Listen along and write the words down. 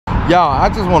Y'all, I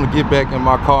just want to get back in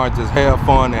my car and just have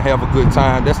fun and have a good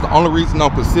time. That's the only reason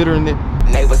I'm considering it.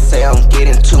 Neighbors say I'm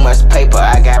getting too much paper.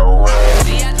 I got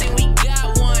See, I think we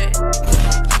got one.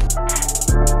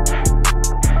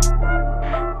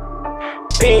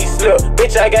 Pink slip,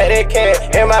 bitch, I got that cash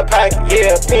in my pocket,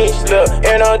 yeah, pink slip.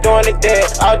 And I'm doing the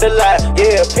dance out the lot,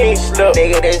 yeah, pink slip.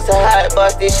 Nigga, this a hot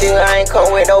bus, this shit, I ain't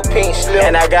come with no pink slip.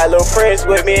 And I got little friends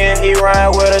with me, and he ride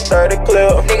with a 30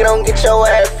 clip. Nigga, don't get your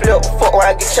ass flipped, fuck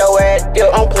around, get your ass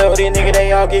dipped. I'm playing with these niggas,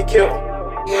 they all get killed.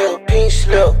 Yeah, pink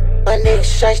slip. My nigga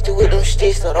shiesty with them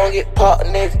sticks, so don't get popped,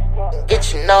 nigga.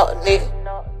 Get you knocked, nigga.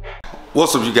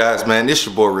 What's up, you guys, man? It's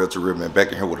your boy Real to Real, man,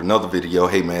 back in here with another video.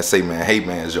 Hey man, say man, hey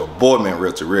man, it's your boy man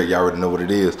Real to Real. Y'all already know what it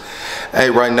is. Hey,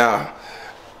 right now,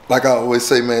 like I always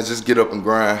say, man, just get up and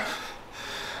grind.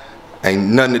 Ain't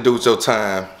nothing to do with your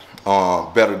time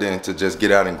better than to just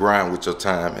get out and grind with your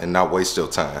time and not waste your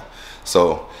time.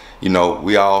 So, you know,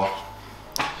 we all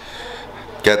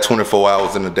got 24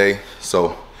 hours in a day,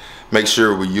 so make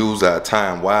sure we use our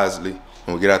time wisely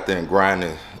and we get out there and grind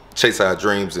and chase our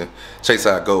dreams and chase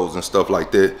our goals and stuff like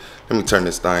that. Let me turn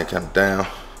this thing kind of down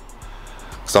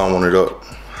because I don't want it up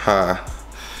high.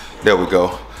 There we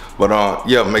go. But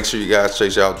yeah, make sure you guys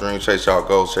chase y'all dreams, chase y'all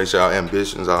goals, chase y'all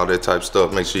ambitions, all that type of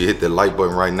stuff. Make sure you hit that like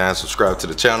button right now and subscribe to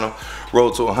the channel.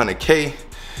 Roll to 100K.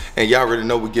 And y'all already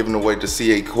know we're giving away the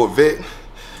C8 Corvette.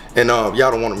 And y'all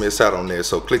don't want to miss out on that.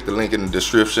 So click the link in the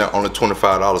description. Only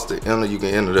 $25 to enter. You can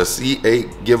enter the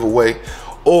C8 giveaway,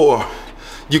 or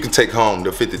you can take home the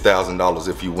 $50,000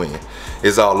 if you win.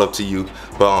 It's all up to you,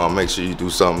 but make sure you do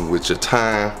something with your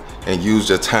time and use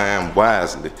your time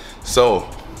wisely. So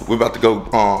we're about to go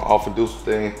off and do some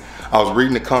things. I was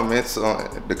reading the comments,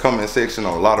 the comment section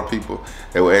on a lot of people.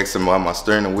 They were asking why my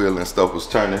steering wheel and stuff was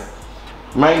turning.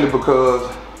 Mainly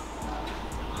because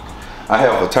I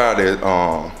have a tire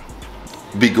that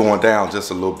be going down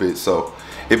just a little bit, so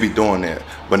it be doing that.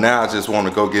 But now I just want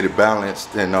to go get it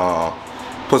balanced and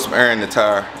put some air in the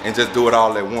tire and just do it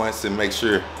all at once and make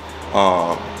sure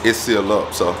it's sealed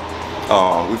up. So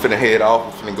we finna head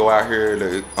off. We finna go out here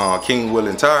to King Wheel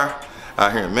and Tire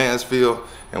out here in Mansfield,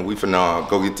 and we finna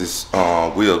go get this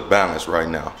wheel balanced right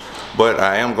now. But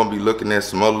I am gonna be looking at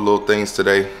some other little things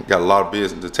today. Got a lot of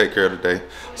business to take care of today.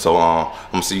 So I'm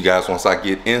gonna see you guys once I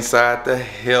get inside the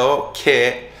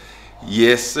Hellcat.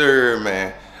 Yes sir,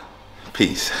 man.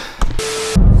 Peace.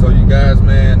 So you guys,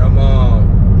 man, I'm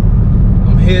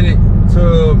headed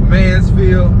to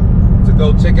Mansfield to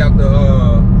go check out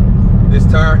the this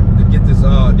tire to get this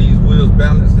these wheels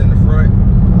balanced in the front.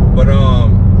 But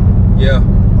yeah,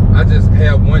 I just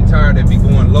have one tire that be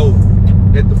going low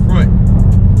at the front.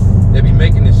 They be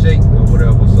making it shake or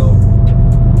whatever, so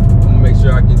I'm gonna make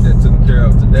sure I get that taken care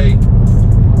of today.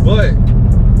 But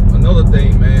another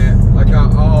thing, man, like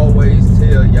I always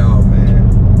tell y'all,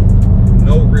 man,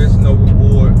 no risk, no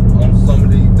reward on some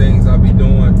of these things I be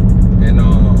doing. And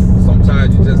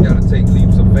sometimes you just gotta take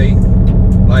leaps of faith.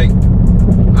 Like,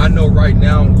 I know right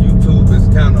now YouTube is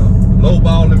kind of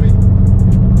lowballing me,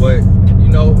 but you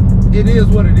know, it is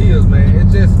what it is, man.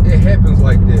 It happens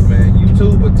like that, man.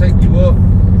 YouTube will take you up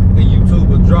and YouTube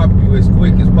will drop you as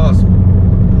quick as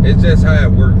possible. It's just how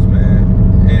it works, man.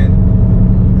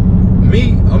 And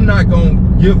me, I'm not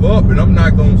gonna give up and I'm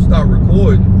not gonna stop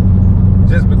recording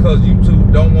just because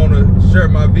YouTube don't want to share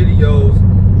my videos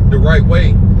the right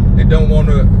way and don't want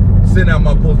to send out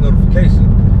my post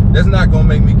notification. That's not gonna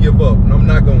make me give up, and I'm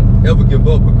not gonna ever give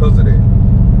up because of that.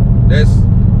 That's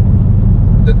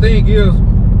the thing is,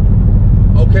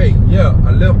 okay, yeah,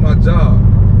 I left my job,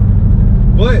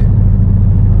 but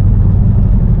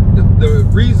the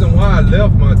reason why I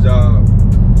left my job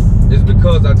is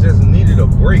because I just needed a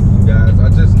break, you guys. I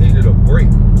just needed a break.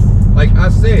 Like I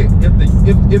said,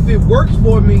 if it works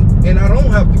for me and I don't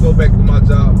have to go back to my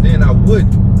job, then I would.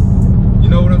 You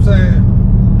know what I'm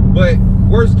saying? But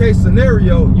worst case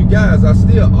scenario, you guys, I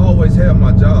still always have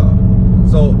my job.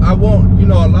 So I want, you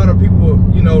know, a lot of people,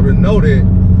 you know, to know that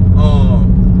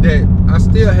that I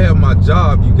still have my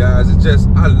job, you guys. It's just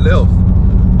I left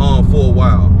for a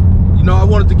while. You know, I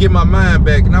wanted to get my mind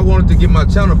back and I wanted to get my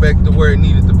channel back to where it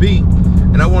needed to be.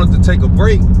 And I wanted to take a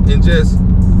break and just,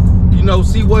 you know,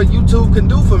 see what YouTube can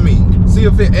do for me. See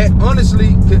if it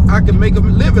honestly I can make a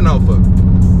living off of it.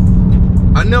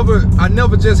 I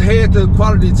never just had the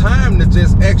quality time to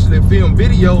just actually film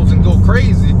videos and go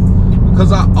crazy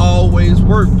because I always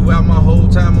worked throughout my whole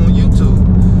time on YouTube.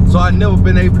 So I never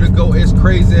been able to go as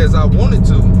crazy as I wanted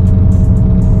to.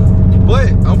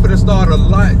 But I'm gonna start a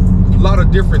lot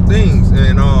of different things,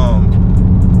 and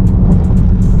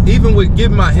even with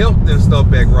getting my health and stuff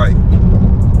back right.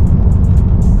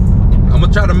 I'm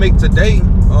gonna try to make today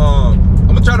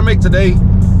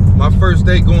my first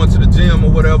day going to the gym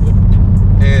or whatever.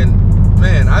 And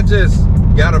man, I just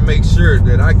gotta make sure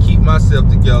that I keep myself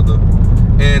together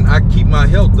and I keep my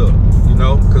health up, you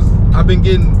know, because I've been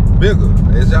getting bigger,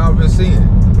 as y'all been seeing.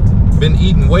 Been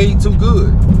eating way too good,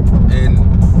 and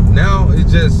now it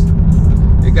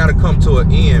gotta come to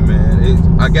an end,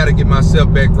 man. I gotta get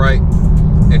myself back right,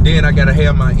 and then I gotta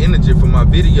have my energy for my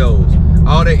videos.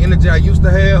 All that energy I used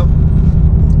to have,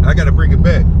 I gotta bring it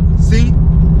back. See,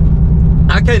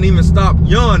 I can't even stop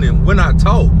yawning when I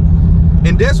talk,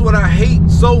 and that's what I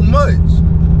hate so much.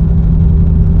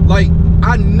 Like,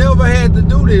 I never had to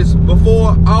do this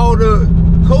before all the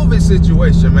COVID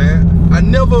situation, man. I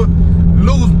never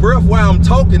lose breath while I'm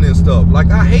talking and stuff. Like,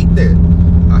 I hate that.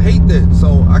 I hate that.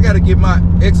 So I gotta get my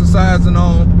exercising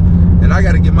on, and I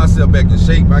gotta get myself back in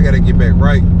shape. I gotta get back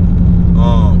right.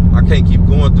 I can't keep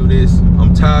going through this.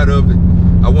 I'm tired of it.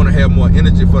 I want to have more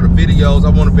energy for the videos. I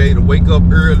want to be able to wake up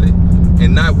early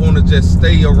and not want to just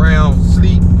stay around,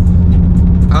 sleep.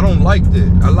 I don't like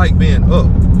that. I like being up.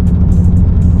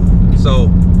 So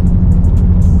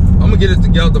I'm gonna get it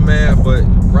together, man. But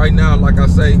right now, like I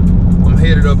say, I'm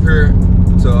headed up here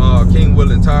to King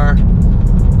Willing Tire.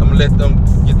 I'm gonna let them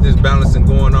get this balancing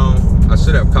going on. I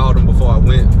should have called them before I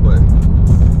went, but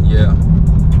yeah.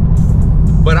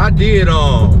 But I did,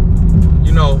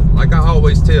 you know, like I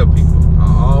always tell people,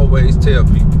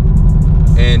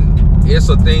 and it's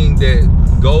a thing that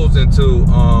goes into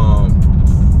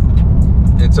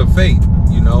faith,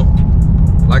 you know.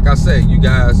 Like I say, you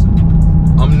guys,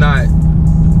 I'm not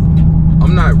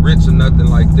rich or nothing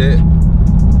like that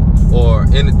or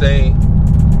anything,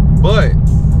 but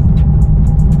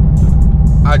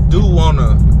I do want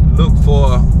to look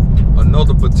for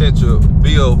another potential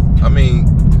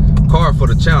car for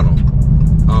the channel.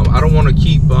 I don't want to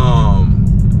keep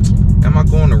am I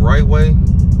going the right way?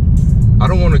 I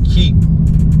don't want to keep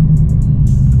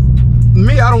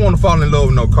I don't want to fall in love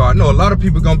with no car. I know a lot of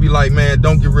people gonna be like, man,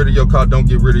 don't get rid of your car, don't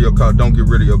get rid of your car, don't get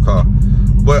rid of your car.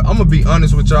 But I'm gonna be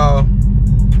honest with y'all,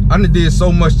 I done did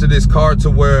so much to this car to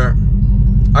where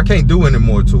I can't do any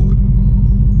more to it.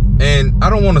 And I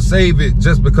don't want to save it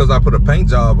just because I put a paint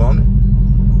job on it.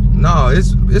 No,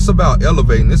 it's about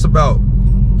elevating. It's about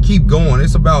keep going.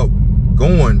 It's about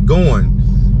going,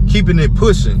 keeping it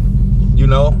pushing, you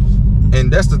know.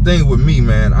 And that's the thing with me,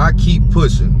 man. I keep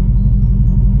pushing.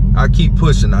 I keep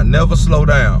pushing. I never slow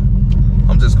down.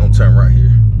 I'm just gonna turn right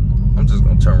here.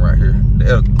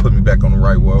 That'll put me back on the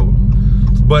right road.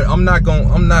 But I'm not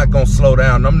gonna slow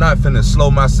down. I'm not finna slow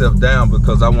myself down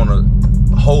because I wanna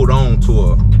hold on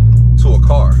to a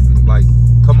car. Like,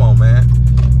 come on, man.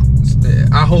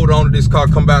 I hold on to this car,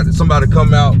 somebody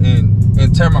come out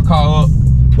and tear my car up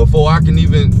before I can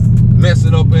even mess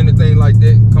it up or anything like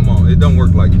that. Come on, it don't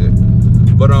work like that.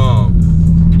 But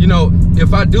you know,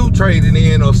 if I do trade it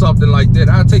in or something like that,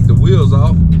 I'll take the wheels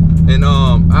off and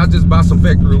I'll just buy some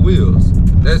factory wheels.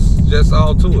 That's just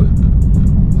all to it.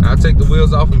 I'll take the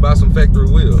wheels off and buy some factory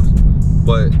wheels.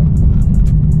 But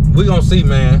we gonna see,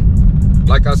 man.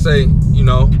 Like I say, you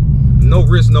know, no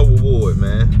risk, no reward,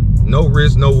 man. No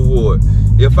risk, no reward.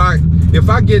 If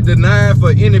I get denied for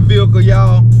any vehicle,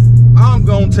 y'all, I'm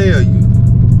gonna tell you.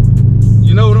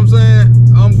 You know what I'm saying?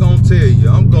 I'm gonna tell you.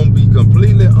 I'm gonna be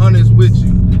completely honest with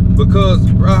you, because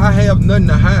bro, I have nothing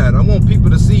to hide. I want people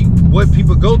to see what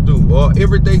people go through or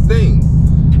everyday thing.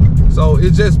 So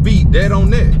it just be that on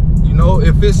that. You know,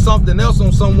 if it's something else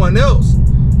on someone else,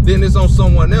 then it's on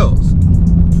someone else.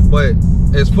 But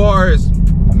as far as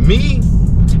me,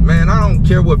 man, I don't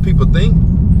care what people think.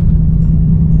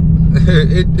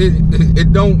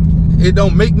 It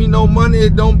don't make me no money.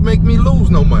 It don't make me lose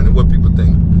no money, what people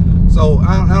think. So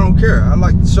I don't care. I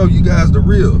like to show you guys the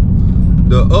real,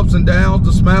 the ups and downs,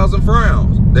 the smiles and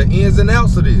frowns, the ins and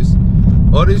outs of this,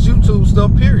 or this YouTube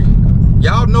stuff, period.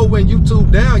 Y'all know when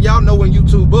YouTube down, y'all know when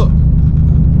YouTube up.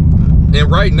 And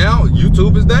right now,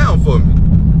 YouTube is down for me.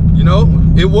 You know,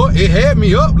 it had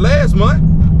me up last month,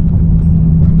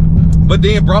 but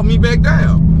then brought me back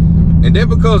down. And then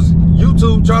because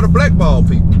YouTube try to blackball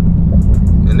people.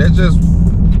 And that's just,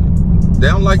 they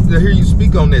don't like to hear you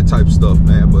speak on that type of stuff,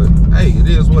 man. But hey, it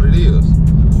is what it is.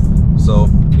 So,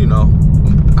 you know,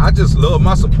 I just love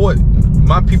my support,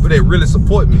 my people that really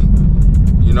support me,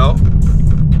 you know.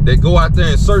 They go out there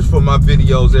and search for my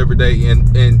videos every day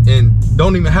and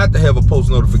don't even have to have a post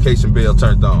notification bell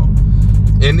turned on.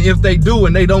 And if they do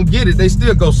and they don't get it, they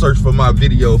still go search for my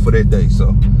video for that day.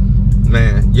 So,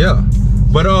 man, yeah.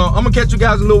 But I'm gonna catch you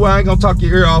guys in a little while. I ain't gonna talk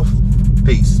your ear off.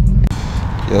 Peace.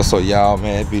 Yeah, so y'all,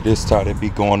 man, it be this time, it be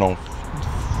going on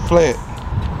flat.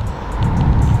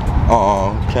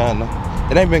 Kinda.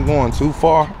 It ain't been going too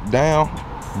far down.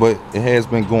 but it has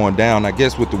been going down. I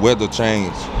guess with the weather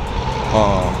change,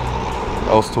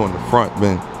 those two in the front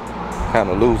been kind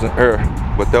of losing air,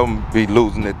 but they'll be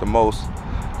losing it the most.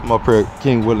 I'm up here at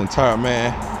King Willing Tire,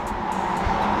 man.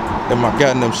 Them I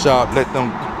got in them shop, let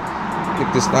them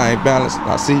get this thing balanced.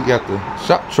 I see you got the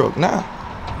shop truck now.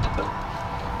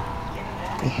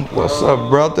 What's up,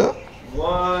 brother?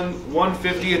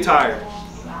 150 a tire.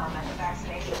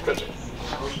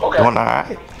 Doing all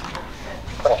right?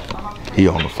 He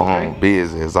on the phone,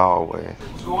 busy as always.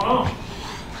 What's going on?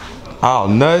 Oh,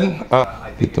 nothing.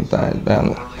 Get them things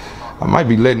balanced. I might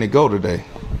be letting it go today.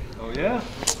 Oh yeah?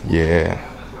 Yeah.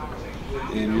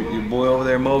 And your boy over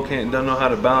there, Mo, don't know how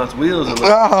to balance wheels.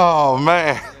 Oh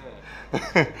man.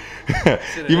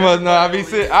 You must know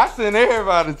I send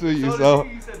everybody to you, so.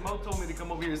 He said Mo told me to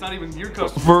come over here. It's not even your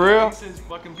customer. For real? He sends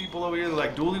fucking people over here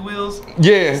like dually wheels.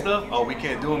 Yeah. And stuff. Oh, we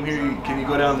can't do them here. Can you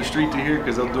go down the street to here?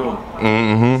 Because they'll do them.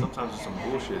 Mm-hmm. Sometimes it's some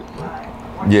bullshit.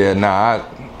 Yeah, nah,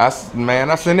 I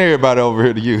send everybody over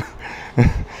here to you.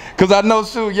 Cause I know,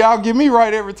 shoot, y'all get me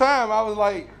right every time. I was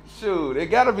like, shoot, it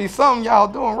gotta be something y'all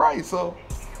doing right, so.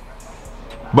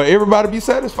 But everybody be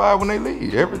satisfied when they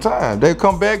leave, every time. They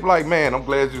come back like, man, I'm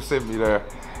glad you sent me there.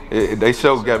 They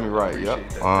shows got me right, yep.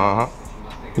 Uh-huh.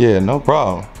 Yeah, no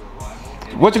problem.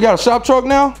 What, you got a shop truck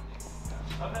now?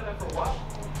 I've had that for a while.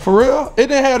 For real? It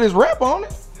didn't have this wrap on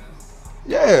it?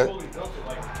 Yeah. Fully built it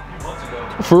like a few months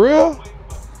ago. For real?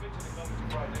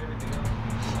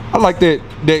 I like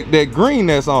that green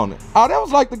that's on it. Oh, that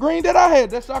was like the green that I had.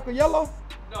 That's chocolate yellow?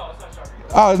 No, it's not chocolate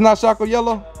yellow. Oh, it's not chocolate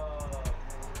yellow?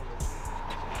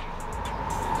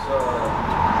 It's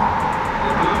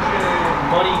Illusion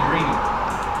Money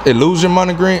Green. Illusion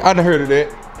Money Green? I done heard of that.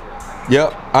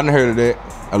 Yep, I done heard of that.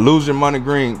 Illusion Money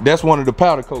Green. That's one of the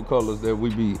powder coat colors that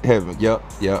we be having. Yep.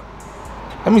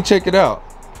 Let me check it out.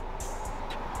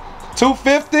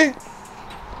 $250.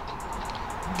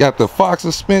 Got the Fox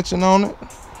suspension on it.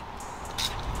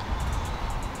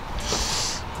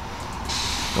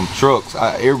 Them trucks,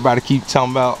 everybody keep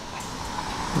talking about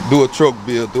do a truck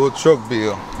build, do a truck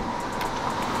build.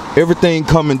 Everything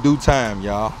come in due time,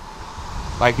 y'all.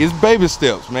 Like, it's baby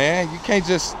steps, man. You can't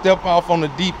just step off on the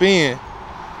deep end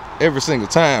every single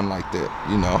time like that,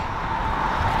 you know.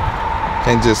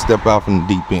 Can't just step off on the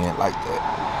deep end like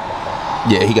that.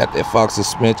 Yeah, he got that Fox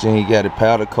suspension, he got it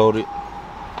powder coated.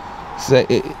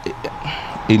 Say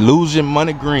Illusion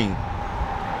Money Green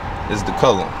is the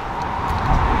color.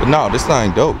 But no, this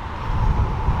thing dope.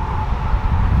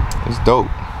 It's dope.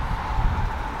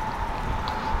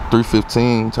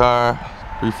 315 tire,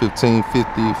 315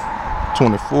 50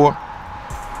 24.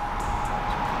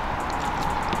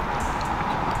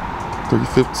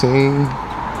 315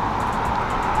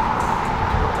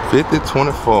 50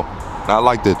 24. Now, I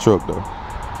like that truck though.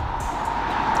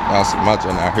 I see my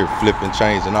joint out here flipping,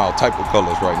 changing all type of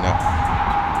colors right now.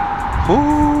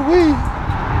 Ooh-wee.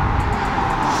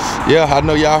 Yeah, I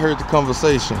know y'all heard the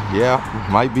conversation. Yeah,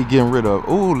 might be getting rid of.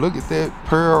 Ooh, look at that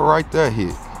pearl right there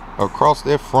hit across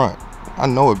that front. I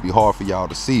know it'd be hard for y'all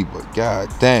to see, but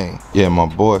god dang. Yeah, my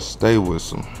boy stay with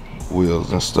some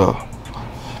wheels and stuff.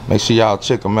 Make sure y'all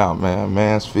check him out, man.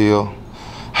 Mansfield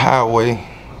Highway.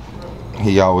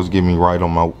 He always get me right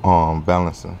on my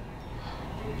balancing.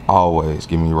 Always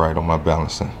get me right on my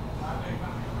balancing.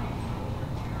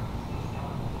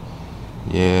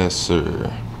 Yes,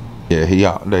 sir.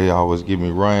 Yeah, they always get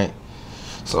me right.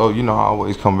 So, you know, I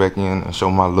always come back in and show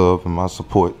my love and my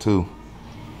support too.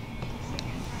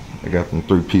 I got them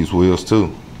 3-piece wheels too.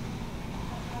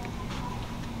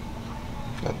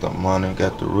 Got the money,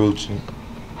 got the Rucci.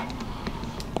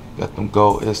 Got them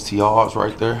gold STRs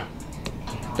right there.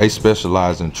 They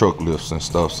specialize in truck lifts and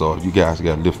stuff, so if you guys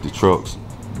got lifted trucks,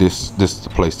 this is the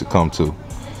place to come to.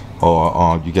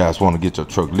 Or you guys want to get your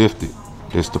truck lifted,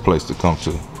 this is the place to come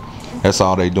to. That's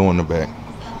all they do in the back.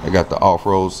 They got the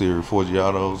off-road series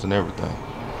Forgiatos and everything.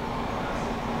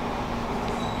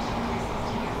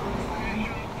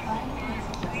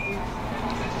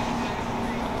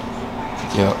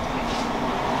 Yep.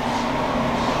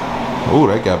 Ooh,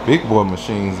 they got big boy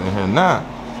machines in here now.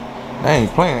 They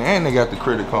ain't playing, and they got the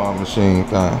credit card machine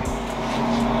thing.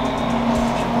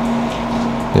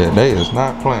 Yeah, they is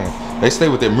not playing. They stay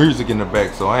with their music in the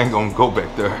back, so I ain't gonna go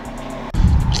back there.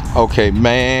 Okay,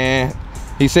 man.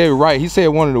 He said right. He said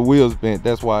one of the wheels bent.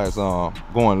 That's why it's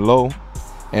going low,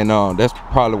 and that's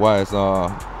probably why it's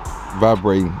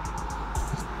vibrating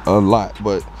a lot.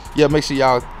 But yeah, make sure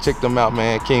y'all check them out,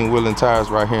 man. King Willing Tires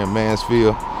right here in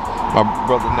Mansfield. My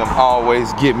brother and them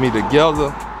always get me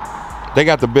together. They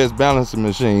got the best balancing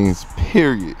machines,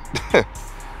 period.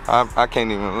 I can't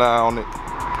even lie on it.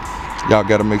 Y'all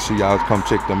gotta make sure y'all come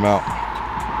check them out.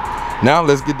 Now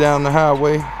let's get down the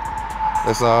highway.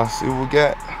 Let's see what we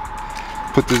got.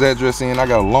 Put this address in. I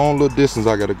got a long little distance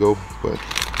I gotta go, but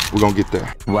we're gonna get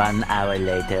there. 1 hour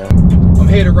later. I'm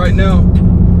headed right now.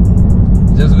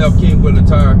 Just left King Willing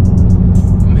Tire.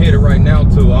 I'm headed right now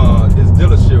to this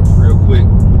dealership real quick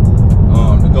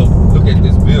to go look at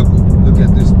this vehicle, look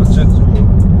at this potential.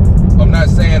 I'm not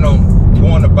saying I'm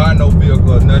going to buy no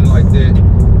vehicle or nothing like that.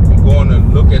 I'm going to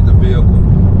look at the vehicle.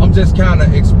 I'm just kind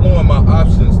of exploring my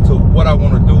options to what I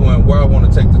want to do and where I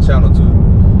want to take the channel to.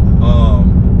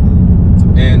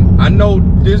 And I know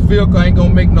this vehicle ain't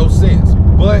gonna make no sense,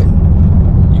 but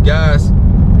you guys,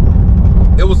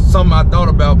 it was something I thought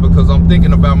about because I'm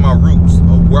thinking about my roots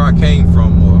of where I came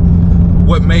from, or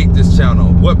what made this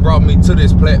channel, what brought me to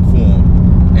this platform.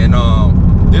 And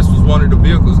this was one of the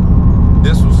vehicles.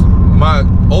 This was my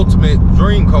ultimate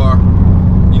dream car,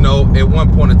 you know, at one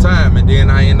point in time, and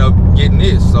then I end up getting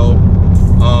this. So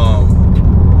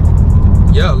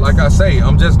yeah, like I say,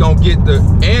 I'm just gonna get the,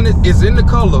 and it's in the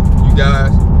color, you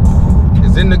guys.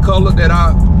 It's in the color that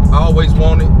I always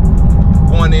wanted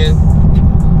going in.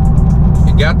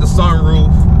 It got the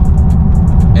sunroof,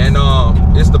 and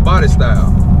it's the body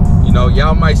style. You know,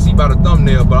 y'all might see by the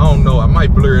thumbnail, but I don't know, I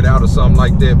might blur it out or something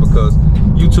like that because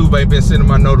YouTube ain't been sending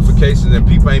my notifications and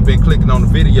people ain't been clicking on the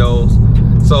videos.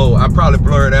 So I probably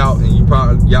blur it out,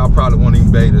 and y'all probably won't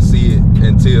even be able to see it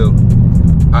until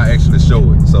I actually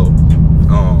show it. So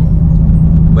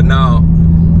but now,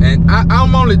 and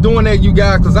I'm only doing that, you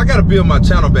guys, because I gotta build my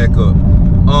channel back up.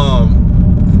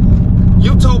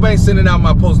 YouTube ain't sending out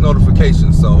my post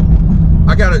notifications, so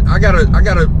I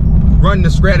gotta run the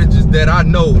strategies that I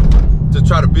know to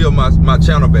try to build my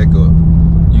channel back up,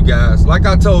 you guys. Like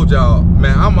I told y'all,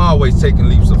 man, I'm always taking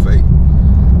leaps of faith.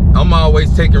 I'm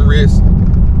always taking risks.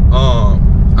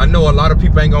 I know a lot of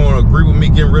people ain't gonna agree with me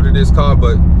getting rid of this car,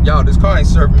 but y'all, this car ain't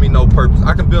serving me no purpose.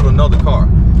 I can build another car.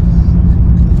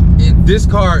 This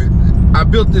car, I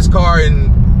built this car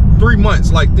in 3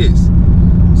 months like this.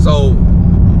 So,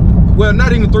 well,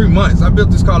 not even 3 months. I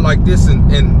built this car like this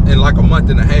in like a month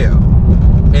and a half.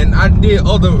 And I did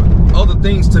other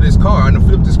things to this car. I done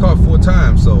flipped this car 4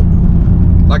 times. So,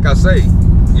 like I say,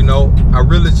 you know, I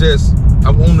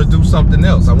want to do something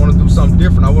else. I want to do something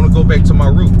different. I want to go back to my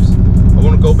roots. I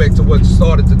want to go back to what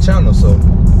started the channel. So,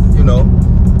 you know,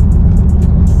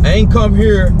 I ain't come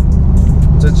here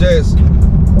to just,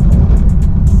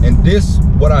 and this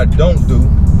what I don't do.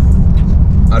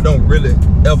 I don't really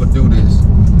ever do this.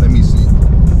 Let me see.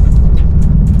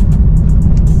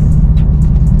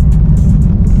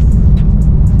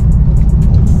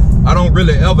 I don't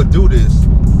really ever do this.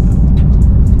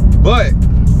 But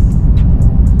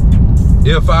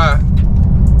if I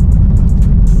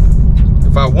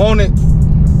want it,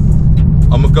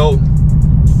 I'ma go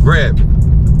grab it.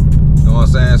 You know what I'm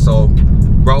saying? So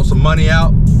brought some money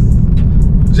out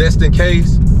just in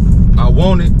case I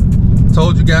want it.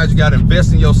 Told you guys, you gotta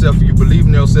invest in yourself if you believe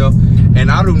in yourself.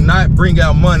 And I do not bring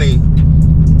out money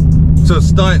to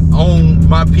stunt on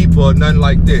my people or nothing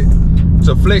like that,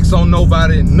 to flex on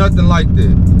nobody, nothing like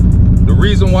that. The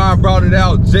reason why I brought it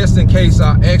out, just in case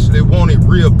I actually want it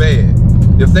real bad.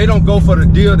 If they don't go for the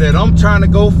deal that I'm trying to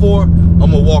go for, I'm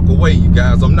gonna walk away, you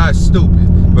guys. I'm not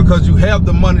stupid. Because you have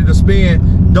the money to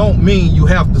spend don't mean you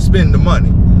have to spend the money.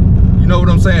 You know what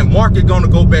I'm saying? Market gonna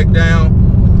go back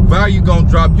down, value gonna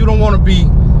drop. You don't want to be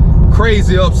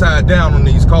crazy upside down on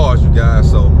these cars, you guys.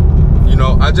 So, you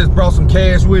know, I just brought some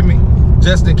cash with me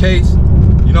just in case.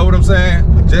 You know what I'm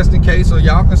saying? Just in case, so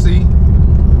y'all can see.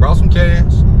 Brought some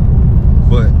cash.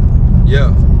 But yeah,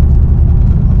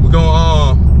 we're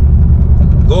gonna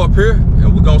go up here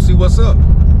and we're gonna see what's up.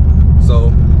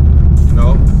 So, you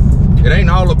know, it ain't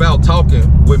all about talking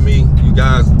with me, you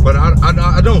guys, but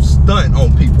I don't stunt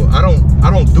on people. I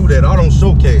don't do that. I don't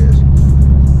show cash.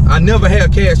 I never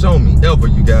have cash on me, ever,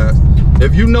 you guys.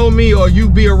 If you know me or you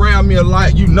be around me a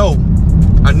lot, you know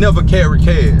I never carry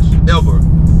cash, ever.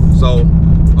 So,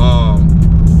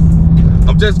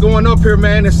 I'm just going up here,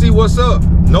 man, and see what's up.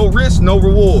 No risk, no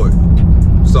reward.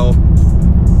 So,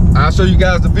 I'll show you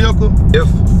guys the vehicle.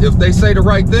 If they say the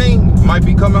right thing, might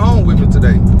be coming home with me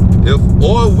today.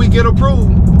 Or we get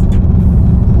approved.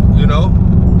 You know,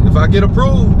 if I get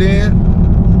approved, then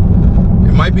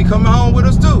it might be coming home with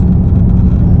us too.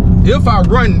 If I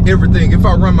run everything, if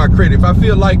I run my credit, if I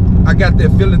feel like I got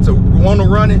that feeling to want to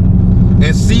run it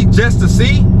and see, just to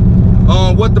see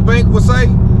what the bank would say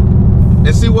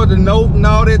and see what the note and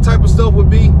all that type of stuff would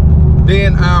be,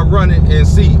 then I'll run it and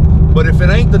see. But if it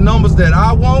ain't the numbers that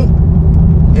I want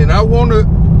and I want to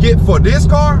get for this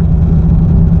car,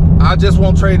 I just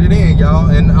won't trade it in, y'all.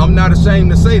 And I'm not ashamed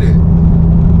to say that.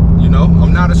 You know,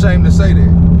 I'm not ashamed to say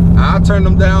that. I turn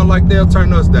them down like they'll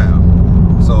turn us down.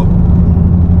 So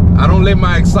I don't let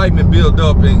my excitement build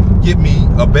up and get me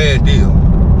a bad deal.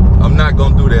 I'm not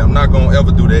gonna do that. I'm not gonna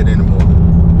ever do that anymore.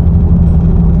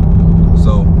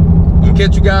 So I'm gonna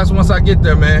catch you guys once I get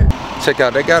there, man. Check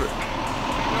out, they got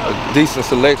a decent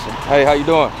selection. Hey, how you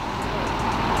doing?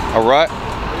 All right.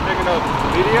 Are you making a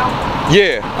video?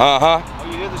 Yeah, Oh,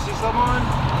 you here to see someone?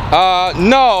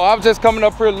 no, I was just coming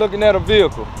up here looking at a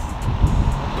vehicle.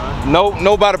 Okay. No,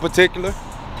 nobody particular.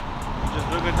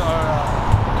 Just looking at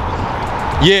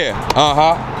Yeah,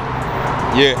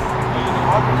 yeah. Are you in the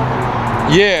market?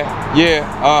 Yeah, yeah,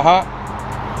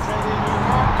 Trading in your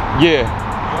car? yeah,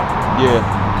 yeah.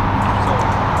 So,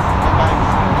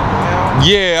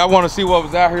 Yeah, I want to see what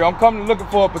was out here. I'm coming looking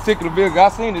for a particular vehicle. I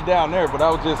seen it down there, but I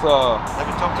was just, have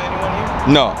you talked to anyone here?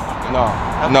 no.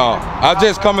 I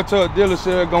just coming to a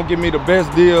dealership, gonna give me the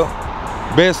best deal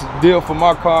for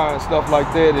my car and stuff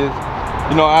like that. Is,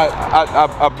 you know,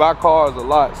 I buy cars a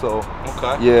lot, so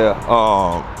Okay. yeah.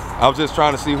 I was just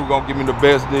trying to see who gonna give me the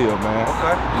best deal, man.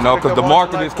 Okay. You know, because the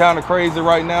market is kind of crazy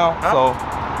right now. Huh? So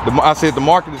I said the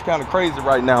market is kind of crazy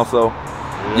right now. So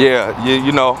yeah,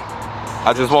 you know,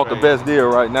 I just want the best deal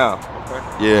right now. Okay.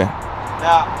 Yeah.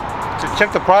 Now, to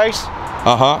check the price,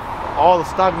 all the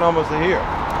stock numbers are here.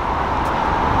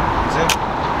 See?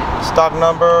 Stock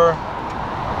number.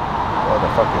 What the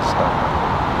fuck is stock number?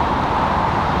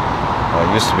 It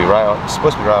used to be right on, it's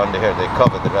supposed to be right under here. They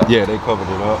covered it up. Yeah, they covered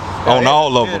it up on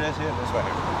all of them. That's right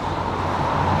here.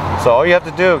 So all you have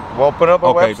to do, open up a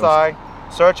website,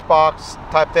 search box,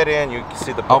 type that in, you can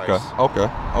see the price. Okay.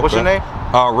 What's your name?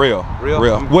 Real.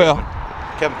 Real? Well,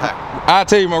 Kevin Pack. I'll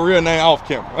tell you my real name off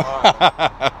camera.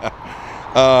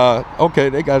 Okay,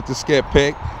 they got the Scat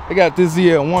Pack. They got this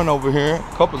ZL1 over here,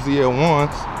 a couple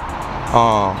ZL1s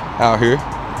out here.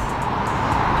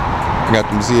 I got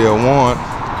them ZL1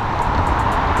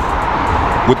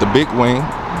 with the big wing.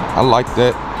 I like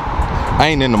that. I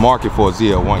ain't in the market for a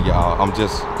ZL1, y'all. I'm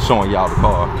just showing y'all the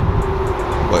car.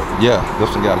 But yeah,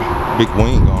 this one got a big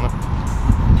wing on it.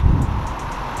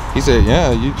 He said,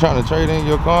 yeah, you trying to trade in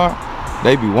your car?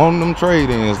 They be wanting them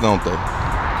trade-ins, don't they?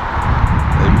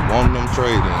 They be wanting them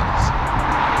trade-ins.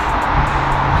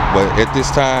 But at this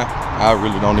time, I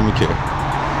really don't even care.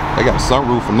 They got a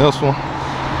sunroof in this one.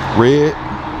 Red.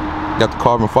 Got the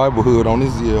carbon fiber hood on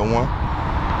this ZL1.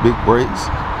 Big brakes. I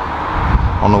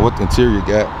don't know what the interior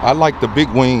got. I like the big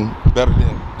wing better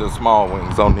than the small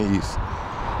wings on these.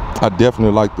 I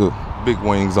definitely like the big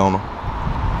wings on them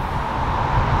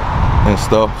and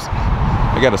stuff.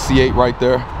 I got a C8 right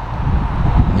there.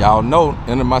 Y'all know,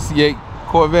 into my C8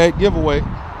 Corvette giveaway,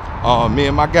 me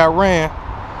and my guy Ryan,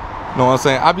 you know what I'm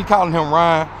saying? I be calling him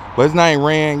Ryan, but his name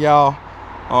Ryan, y'all.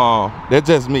 That's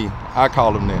just me. I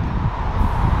call him that.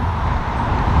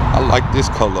 I like this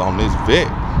color on this Vet.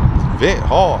 Vet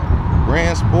hard.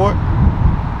 Grand Sport.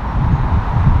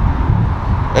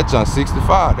 That's on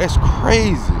 65. That's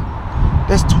crazy.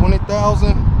 That's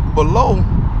 20,000 below.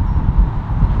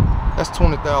 That's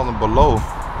 20,000 below.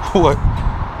 What?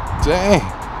 Dang.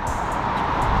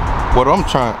 What I'm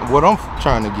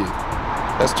trying to get.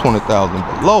 That's 20,000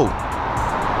 below.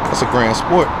 That's a Grand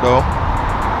Sport though.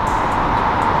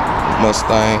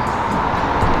 Mustang.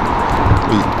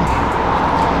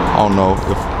 I don't know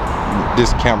if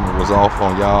this camera was off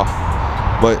on y'all,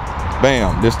 but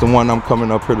bam, this the one I'm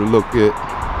coming up here to look at.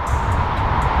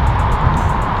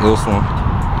 This one.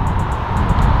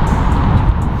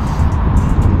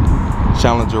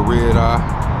 Challenger red eye.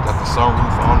 Got the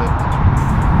sunroof on it.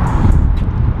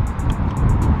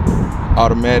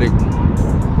 Automatic.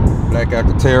 Black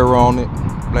Alcantara on it.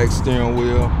 Black steering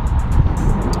wheel.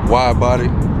 Wide body.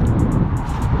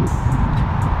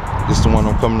 This is the one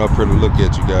I'm coming up here to look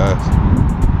at, you guys.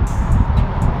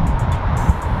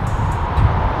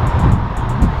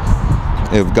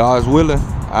 If God's willing,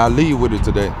 I'll leave with it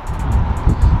today.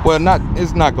 Well,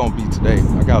 it's not gonna be today.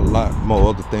 I got a lot more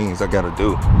other things I gotta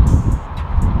do.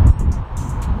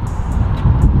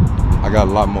 I got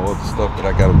a lot more other stuff that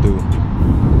I gotta do.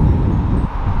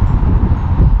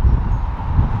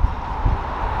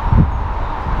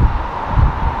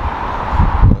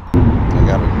 I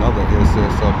got another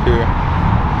SS up here.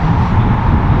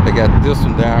 They got this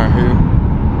one down here.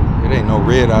 It ain't no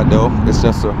red eye though. It's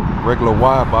just a regular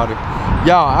wide body.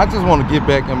 Y'all, I just want to get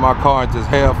back in my car and just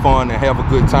have fun and have a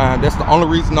good time. That's the only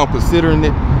reason I'm considering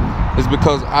it, is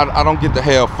because I don't get to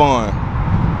have fun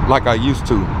like I used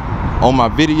to on my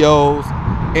videos,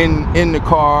 in the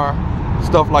car,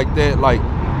 stuff like that. Like,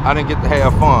 I didn't get to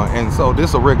have fun. And so this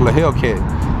is a regular Hellcat,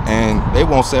 and they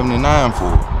want 79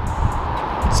 for it.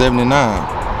 79.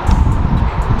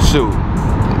 Shoot,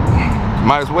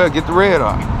 might as well get the red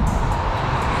eye.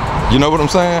 You know what I'm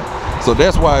saying? So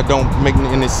that's why it don't make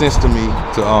any sense to me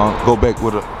to go back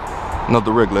with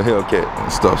another regular Hellcat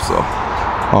and stuff. So,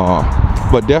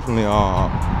 but definitely,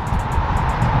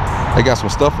 they got some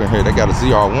stuff in here. They got a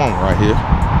ZR1 right here.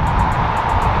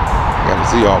 Got a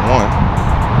ZR1.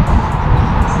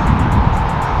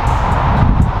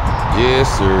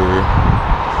 Yes, sir.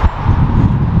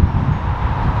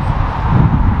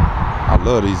 I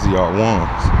love these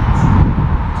ZR1s.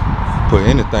 Put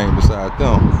anything beside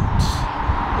them,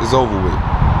 it's over with.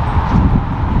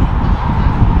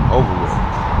 Over with.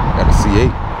 Got a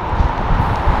C8.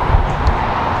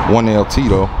 1LT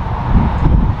though.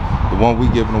 The one we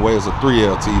giving away is a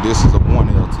 3LT. This is a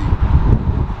 1LT.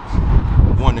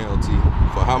 1LT.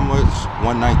 For how much?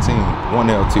 119.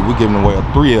 1LT. We giving away a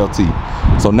 3LT.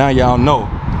 So now y'all know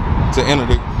to enter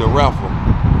the raffle.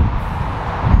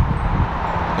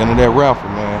 Enter that raffle,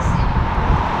 man.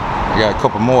 I got a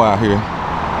couple more out here.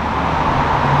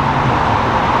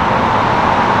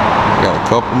 Got a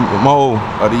couple more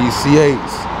of these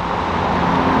C8s.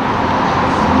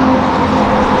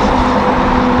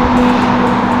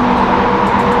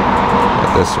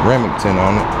 Got that ceramic tint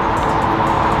on it.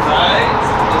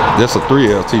 That's a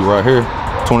 3LT right here.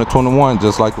 2021,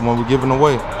 just like the one we're giving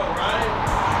away.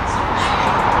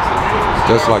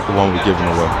 Just like the one we're giving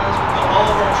away.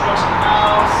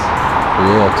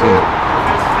 3LT.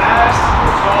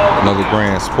 Another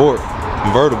Grand Sport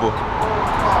convertible.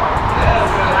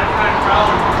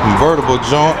 Convertible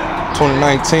jump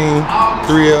 2019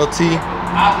 3LT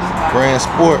Grand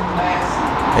Sport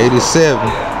 87.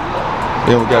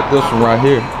 Then we got this one right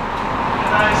here.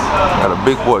 Got a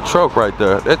big boy truck right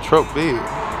there. That truck big.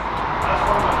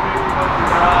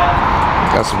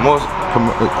 Got some more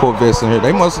Corvettes in here.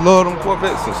 They must love them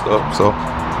Corvettes and stuff. So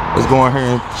let's go in here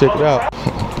and check it out.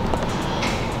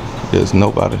 There's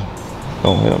nobody.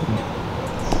 Don't help me.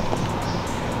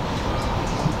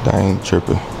 They ain't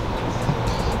tripping.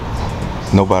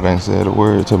 Nobody ain't said a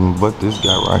word to me but this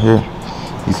guy right here.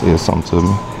 He said something to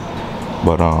me.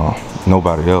 But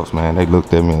nobody else, man. They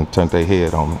looked at me and turned their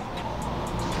head on me.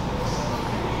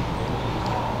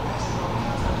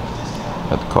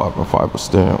 Got the carbon fiber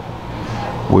steering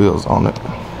wheels on it.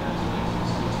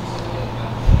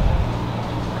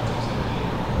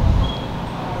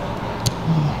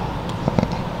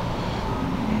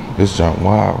 This junk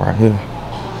wide right here.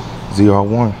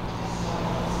 ZR1.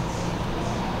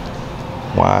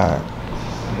 Wide.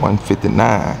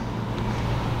 159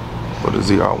 for the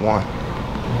ZR1.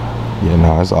 Yeah,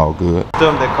 no, it's all good.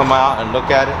 Them that come out and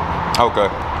look at it. Okay.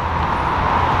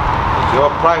 Your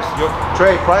price, your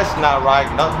trade price is not right,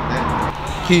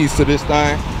 nothing. Keys to this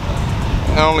thing.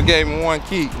 I only gave him one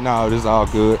key. No, this is all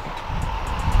good.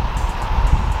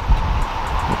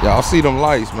 Y'all see them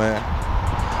lights, man.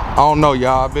 I don't know,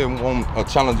 y'all. I've been wanting a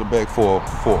Challenger back for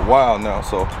a while now,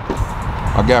 so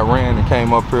I got Rand and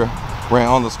came up here.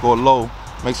 Rand_low.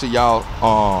 Make sure y'all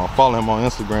follow him on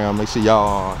Instagram. Make sure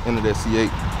y'all enter that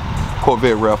C8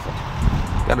 Corvette raffle.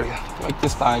 Gotta make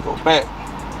this thing go back.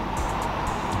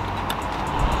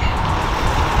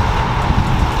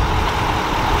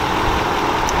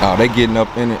 Oh, they getting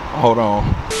up in it. Hold on.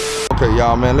 Okay,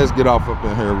 y'all, man, let's get off up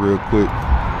in here real quick.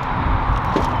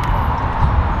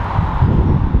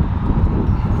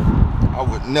 I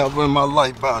would never in my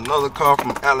life buy another car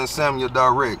from Alan Samuel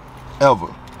Direct, ever.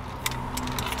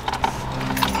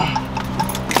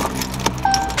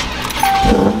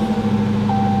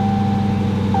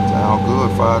 Sound good,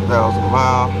 5,000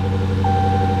 miles.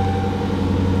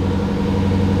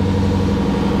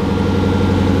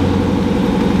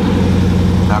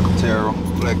 Alcantara,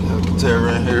 black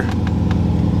Alcantara in here.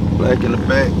 Black in the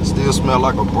back, still smell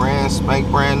like a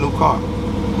brand new car.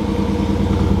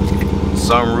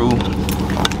 Sunroof.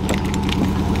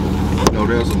 You know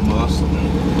there's a must.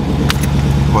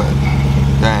 But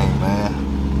dang, man.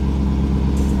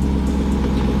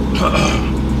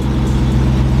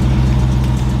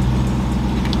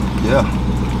 Yeah,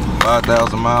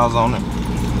 5,000 miles on it.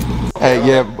 Hey,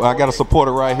 yeah, I got a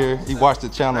supporter right here. He watched the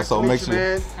channel, Nice so to make meet you,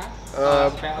 sure. man.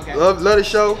 Love the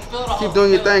show. Keep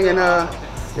doing your thing and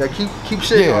yeah, keep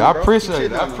shit. Yeah, on, I bro. appreciate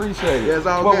Keep it. shitting I on me. appreciate it. Yeah, it's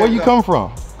all Where good, you so. come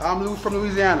from? I'm from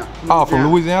Louisiana. Oh, from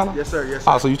Louisiana? Yes, sir. Yes,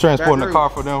 sir. Oh, so you transporting the Baton car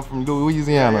Rouge. for them from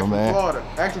Louisiana, Yeah, from man. Florida.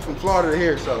 Actually from Florida to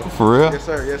here, so. For real? Yes,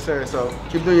 sir. Yes, sir. So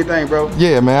keep doing your thing, bro.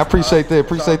 Yeah, man, I appreciate that.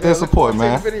 Appreciate that Look support, forward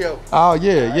to man. the video. Oh,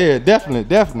 yeah, yeah,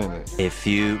 definitely. A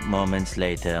few moments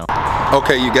later.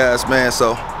 Okay, you guys, man,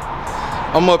 so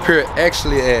I'm up here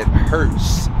actually at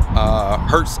Hertz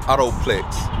Autoplex.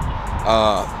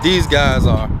 These guys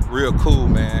are real cool,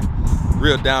 man.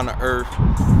 Real down to earth.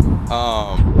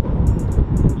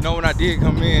 You know, when I did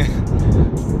come in,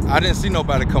 I didn't see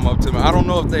nobody come up to me. I don't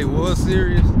know if they was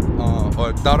serious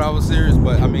or thought I was serious,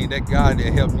 but I mean, that guy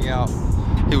that helped me out,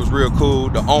 he was real cool.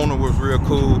 The owner was real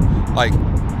cool. Like,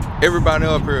 everybody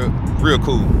up here, real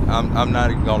cool. I'm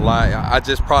not even gonna lie. I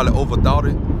just probably overthought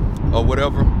it or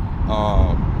whatever.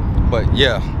 But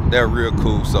yeah, they're real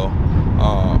cool. So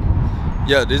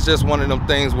yeah, this is just one of them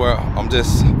things where I'm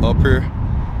just up here.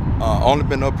 Only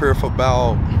been up here for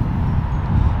about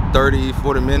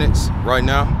 30-40 minutes right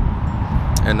now,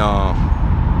 and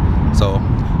so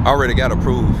I already got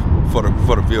approved for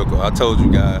the vehicle. I told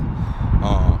you guys,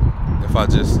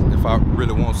 if I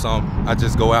really want something, I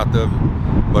just go out there.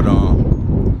 But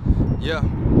yeah,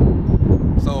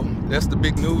 so that's the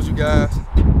big news, you guys.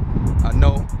 I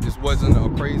know this wasn't a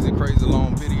crazy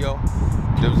long video.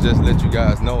 It was just let you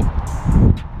guys know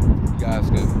you guys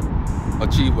can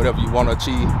achieve whatever you want to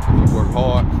achieve if you work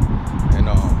hard, and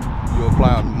you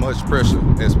apply much pressure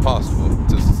as possible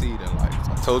to succeed in life.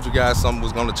 So I told you guys something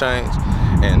was going to change,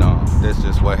 and that's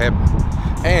just what happened.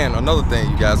 And another thing,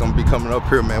 you guys, I'm gonna be coming up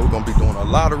here, man. We're gonna be doing a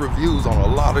lot of reviews on a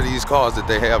lot of these cars that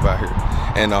they have out here,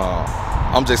 and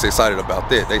I'm just excited about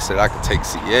that. They said I can take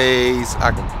CAs,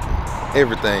 I can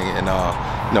everything, and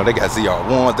you know, they got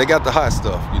ZR1s, they got the hot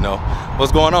stuff. You know,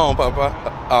 what's going on,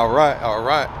 Papa? All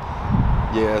right.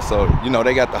 Yeah, so you know,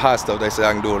 they got the hot stuff. They said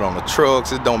I can do it on the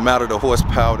trucks. It don't matter the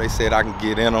horsepower. They said I can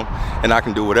get in them and I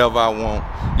can do whatever I want.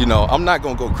 You know, I'm not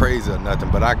gonna go crazy or nothing,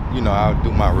 but I'll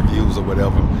do my reviews or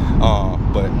whatever.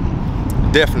 But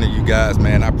definitely, you guys,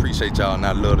 man, I appreciate y'all and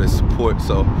I love this support.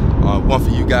 So one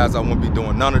for you guys, I wouldn't be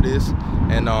doing none of this.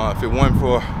 And if it weren't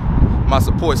for my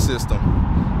support system,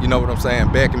 you know what I'm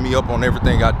saying, backing me up on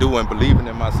everything I do and believing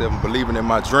in myself and believing in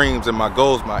my dreams and my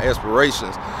goals, my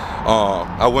aspirations,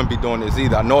 I wouldn't be doing this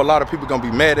either. I know a lot of people gonna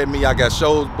be mad at me. I got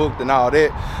shows booked and all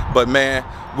that, but man,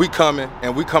 we coming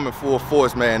full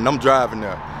force, man, and I'm driving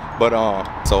there. But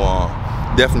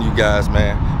definitely, you guys,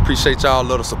 man, appreciate y'all,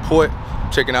 little support.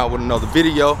 Checking out with another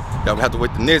video. Y'all have to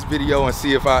wait the next video and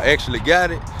see if I actually got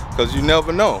it, because you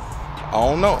never know. I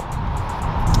don't know,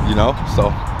 you know. So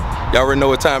y'all already know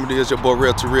what time it is. Your boy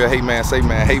Real to Real. Hey man, say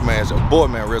man, hey man, it's your boy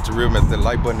man Real to Real. Man, that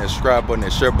like button, that subscribe button,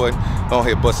 that share button. Go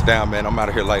ahead, bust it down, man. I'm out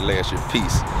of here like last year.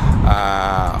 Peace.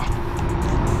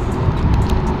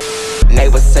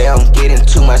 Neighbors say I'm getting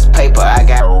too much paper. I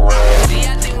got See,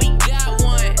 I think we got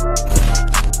one.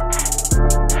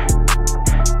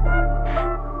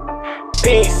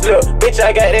 Pink slip, bitch,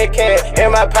 I got that cash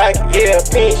in my pocket, yeah,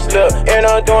 pink slip. And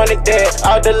I'm doing the dance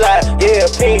out the lot, yeah,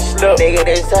 pink slip. nigga,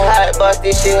 this a hot bust,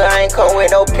 this shit, I ain't come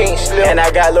with no pink slip. And I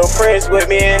got little Prince with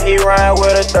me and he ride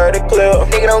with a 30 clip.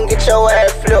 Nigga, don't get your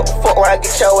ass flipped, fuck when I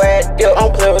get your ass dipped.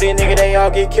 I'm playing with these niggas, they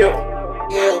all get killed.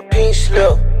 Yeah, pink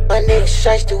slip. My nigga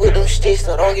shiesty with them sticks,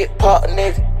 so don't get popped,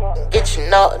 nigga. Get you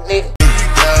knocked, nigga.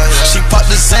 She popped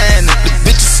the sand, the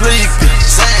bitch is sleeping.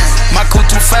 My crew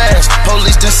too fast,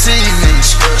 police done see me.